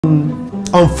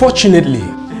Unfortunately,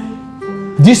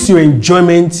 this your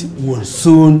enjoyment will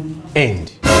soon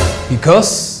end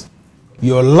because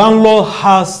your landlord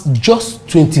has just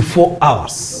 24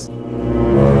 hours.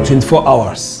 24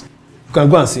 hours. You can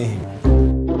go and see him.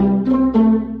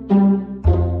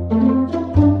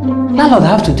 Landlord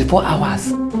have 24 hours.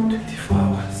 24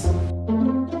 hours.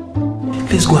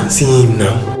 Let's go and see him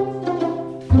now.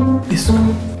 Let's go.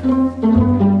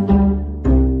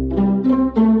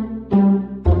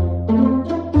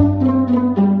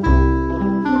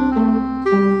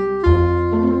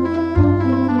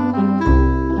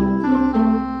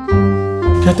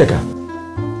 Caretaker,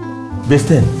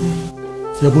 Basten,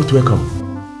 you're both welcome.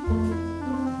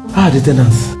 How are the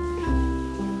tenants?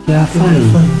 They are fine.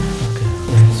 Yeah, fine.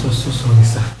 Okay. So sorry,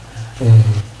 sir.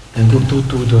 And doctor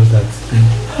told us that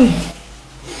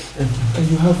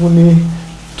you have only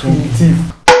 20.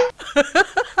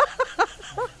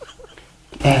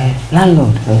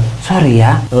 Landlord, sorry,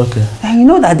 yeah? Okay. You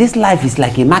know that this life is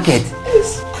like a market.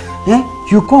 Yes.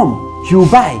 You come, you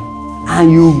buy,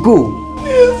 and you go.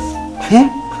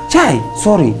 Yes. Chai,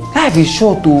 sorry, life is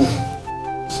short too.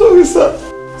 Sorry, sir.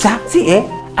 Sir, see,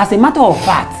 as a matter of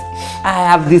fact, I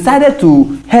have decided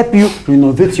to help you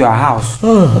renovate your house.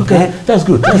 Oh, okay. That's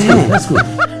good. That's good.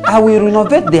 I will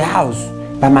renovate the house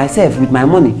by myself with my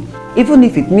money, even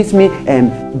if it means me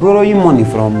borrowing money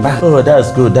from bank. Oh,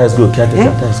 that's good,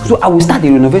 Caretaker. That's good. So I will start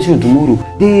the renovation tomorrow.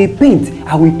 The paint,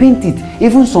 I will paint it.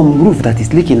 Even some roof that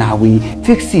is leaking, I will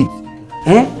fix it.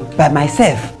 By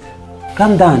myself.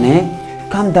 Calm down,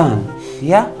 Calm down.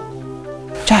 Yeah?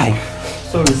 Chai.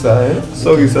 Sorry, sir.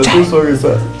 Sorry, sir. So sorry,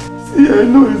 sir. See, I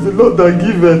know it's the Lord that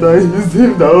give it and it's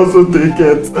him that also take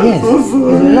it. Yes, so it's the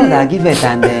Lord that give it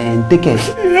and take it.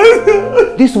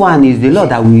 Yes. This one is the Lord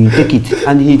that will take it.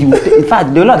 And he will in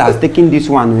fact, the Lord has taken this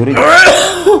one already.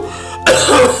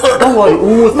 Don't worry,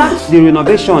 we will start the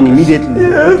renovation immediately.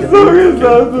 Yes, sorry,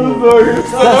 sir. So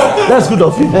sorry. That's good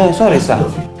of you. Sorry, sir.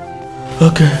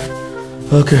 Okay.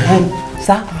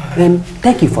 Sir,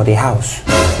 thank you for the house.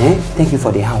 Thank you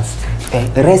for the house.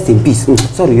 Rest in peace.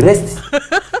 Sorry, rest.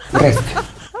 Rest.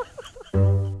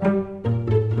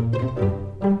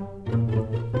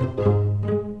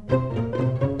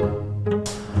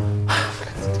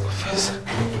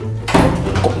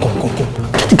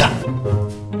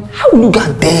 How will you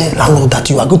get there, landlord, that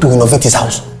you are going to renovate his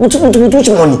house? With which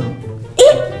money?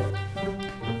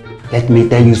 Let me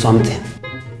tell you something.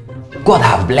 God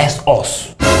have blessed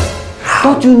us.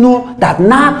 Don't you know that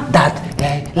now that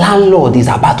landlord is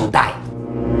about to die,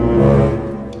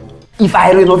 if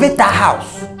I renovate that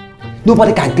house,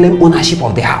 nobody can claim ownership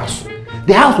of the house.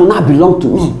 The house will not belong to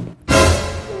me.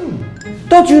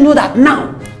 Don't you know that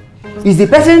now? It's the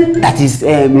person that is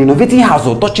renovating house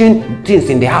or touching things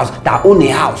in the house that own a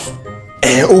house.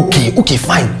 Okay,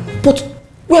 fine. But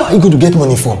where are you going to get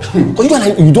money from? Because you are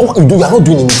not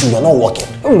doing anything, you are not working.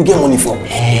 Where will you get money from?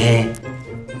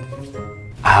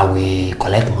 I will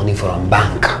collect money from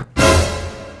bank.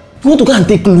 You want to go and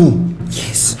take loan?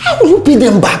 Yes. How will you pay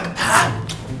them back?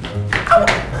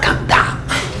 Calm down.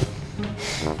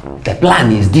 The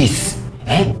plan is this.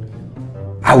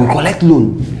 I will collect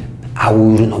loan. I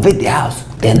will renovate the house.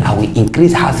 Then I will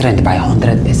increase house rent by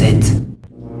 100%.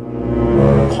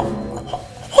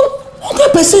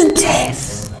 100%?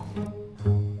 Yes.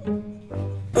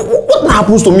 What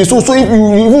happens to me? So if you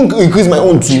even increase my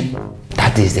own too?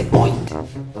 That is the point.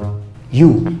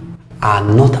 You are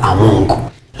not a monk.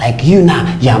 Like you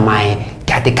now, you are my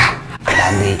caretaker. And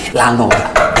I'm the landlord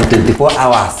for 24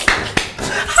 hours.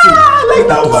 Like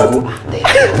that one.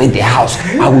 Renovate the house.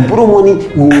 I will borrow money.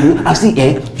 I see,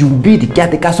 you will be the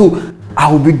caretaker. So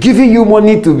I will be giving you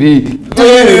money to be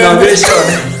doing renovation.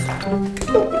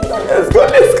 Let's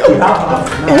go.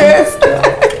 Yes.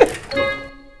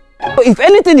 If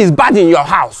anything is bad in your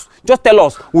house, just tell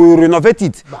us. We will renovate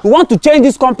it. We want to change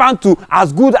this compound to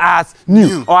as good as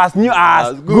new or as new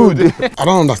as good. I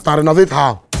don't understand. Renovate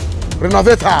how?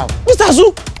 Mr.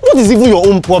 Azu, what is even your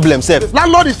own problem, sir?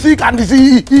 Landlord is sick and he's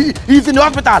in the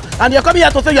hospital and you're coming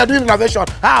here to say you're doing renovation.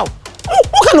 How?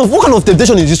 What kind of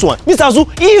temptation is this one? Mr. Azu,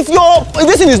 if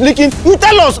this thing is leaking, you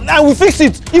tell us and we fix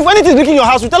it. If anything is leaking in your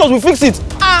house, you tell us we fix it.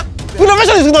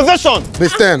 Renovation is renovation.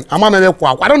 Listen, I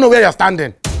don't know where you're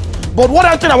standing. But what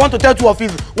other thing I want to tell you of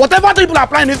is, whatever people are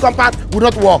applying in this compound will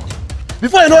not work.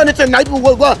 Before you know anything, now people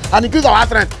will go and increase our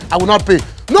house rent. I will not pay.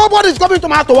 Nobody is coming to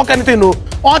my house to work anything, no.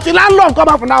 Until landlord come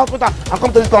out from the hospital and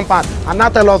come to this compound and now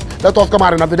tell us, let us come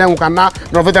and renovate, then we can now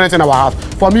renovate anything in our house.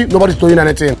 For me, nobody's doing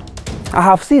anything. I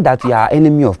have seen that you are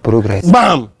enemy of progress.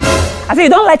 Bam! I say you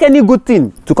don't like any good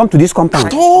thing to come to this compound.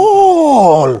 At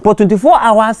all! For 24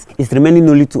 hours, it's remaining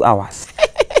only 2 hours.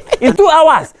 In 2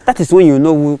 hours, that is when you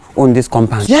know who owns this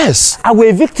compound. Yes. I will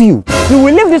evict you. You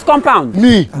will leave this compound.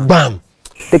 Me. Bam.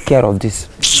 Take care of this.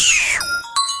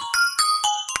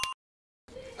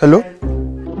 Hello?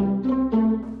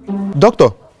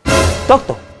 Doctor?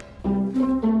 Doctor.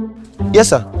 Yes,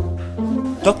 sir.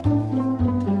 Doctor.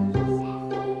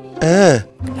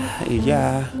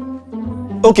 Yeah.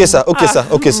 Okay, sir. Okay, sir.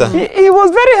 Okay, sir. He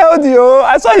was very healthy. Oh,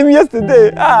 I saw him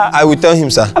yesterday. I will tell him,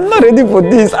 sir. I'm not ready for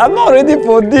this. I'm not ready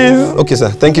for this. Okay, sir.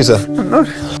 Thank you, sir.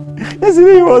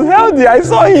 Yesterday he was healthy. I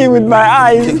saw him with my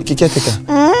eyes. Caretaker.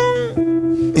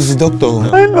 He's the doctor.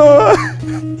 I know.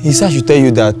 He said I should tell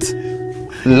you that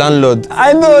landlord.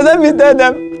 I know. Let me tell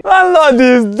them. Landlord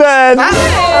is dead.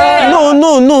 No.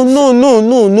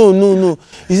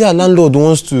 He said landlord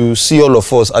wants to see all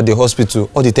of us at the hospital,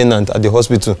 all the tenants at the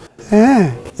hospital.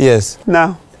 Yes.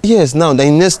 Now? Yes, now, in the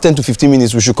next 10 to 15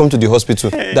 minutes, we should come to the hospital.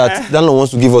 That landlord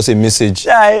wants to give us a message.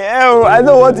 I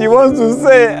know what he wants to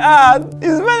say.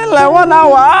 It's been like 1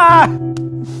 hour.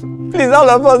 Please, all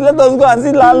of us, let us go and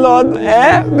see landlord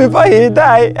before he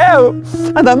die.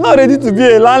 And I'm not ready to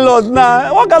be a landlord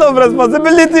now. What kind of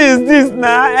responsibility is this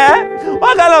now?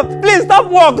 What kind of... Please,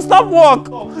 stop work. Stop work.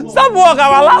 Stop work.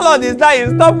 Our landlord is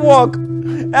dying. Stop work.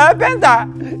 Painter,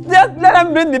 just let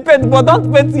them bring the paint, but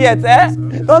don't paint yet.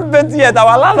 Don't paint yet.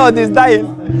 Our landlord is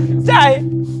dying. Chai,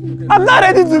 I'm not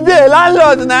ready to be a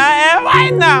landlord now. Why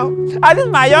now? At this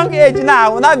my young age now, I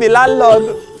will not be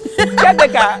landlord.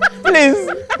 Caretaker, please.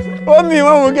 Hold me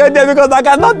when we get there because I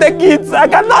cannot take it. I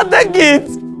cannot take it.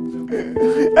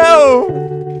 Oh.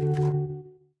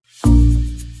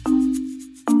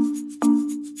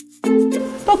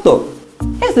 Doctor,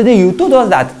 yesterday you told us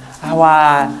that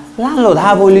our landlord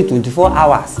have only 24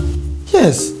 hours.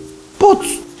 Yes, but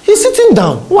he's sitting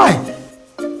down. Why?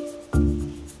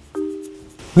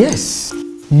 Yes.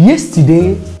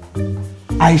 Yesterday,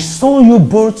 I saw you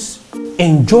both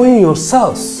enjoying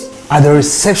yourselves at the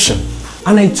reception.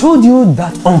 And I told you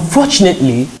that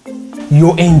unfortunately,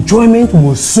 your enjoyment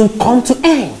will soon come to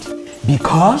end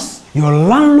because your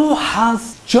landlord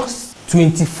has just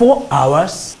 24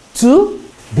 hours to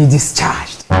be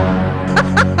discharged.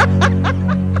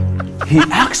 He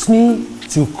asked me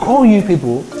to call you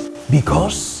people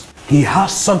because he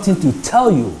has something to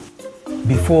tell you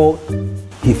before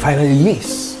he finally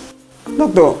leaves.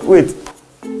 Doctor, wait.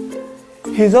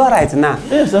 He's all right now.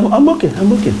 Yes, I'm okay.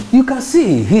 I'm okay. You can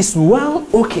see he's well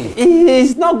okay.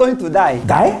 He's not going to die.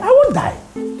 Die? I won't die.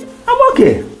 I'm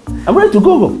okay. I'm ready to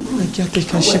go home.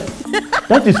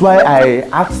 That is why I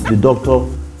asked the doctor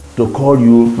to call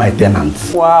you my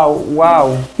tenants.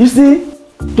 Wow. You see,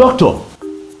 doctor,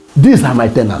 these are my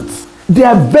tenants. They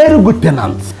are very good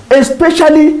tenants,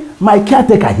 especially my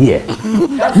caretaker here.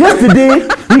 Yesterday,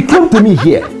 he came to me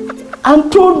here and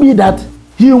told me that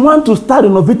he wants to start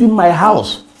renovating my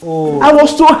house. I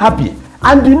was so happy.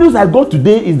 And the news I got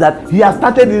today is that he has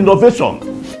started renovation.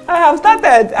 I have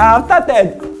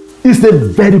started. He's a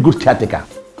very good caretaker.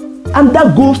 And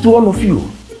that goes to all of you.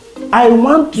 I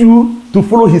want you to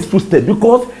follow his footsteps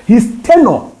because his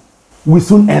tenure will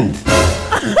soon end.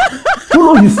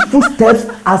 Follow his footsteps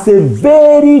as a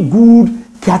very good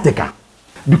caretaker.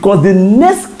 Because the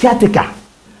next caretaker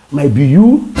might be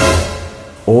you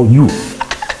or you.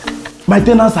 My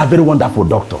tenants are very wonderful,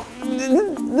 doctor.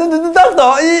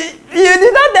 Doctor, you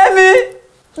did not tell me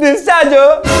discharge.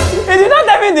 You did not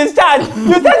tell me discharge.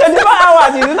 You said 24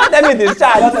 hours. You did not tell me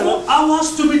discharge. 24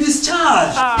 hours to be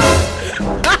discharged.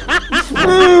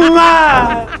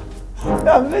 Man.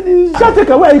 I'm finished.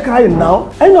 Caretaker, why are you crying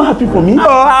now? Are you not happy for me?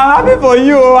 Oh, I'm happy for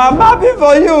you. I'm happy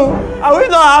for you. Are we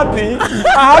not happy?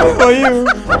 I'm happy for you.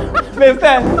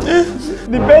 Mister,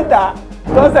 the painter.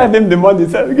 Don't send him the money,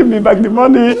 sir. Give me back the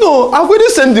money. No, I've already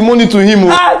sent the money to him.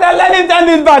 Then let him send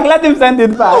it back. Let him send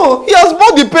it back. No, he has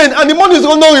bought the pen and the money is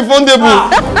not refundable.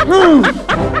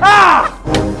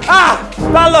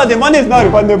 Landlord, the money is not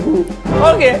refundable.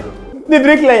 Okay. The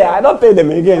bricklayer, don't pay them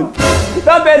again.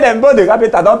 Don't pay them, both the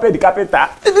carpenter, don't pay the carpenter.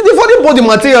 They've already bought the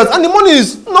materials and the money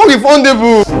is not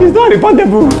refundable. It's not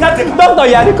refundable. Doctor,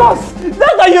 you are the cause.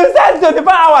 Doctor, you said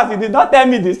 24 hours. You did not tell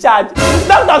me discharge.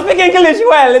 Doctor, speak English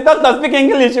well. Doctor, speak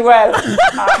English well.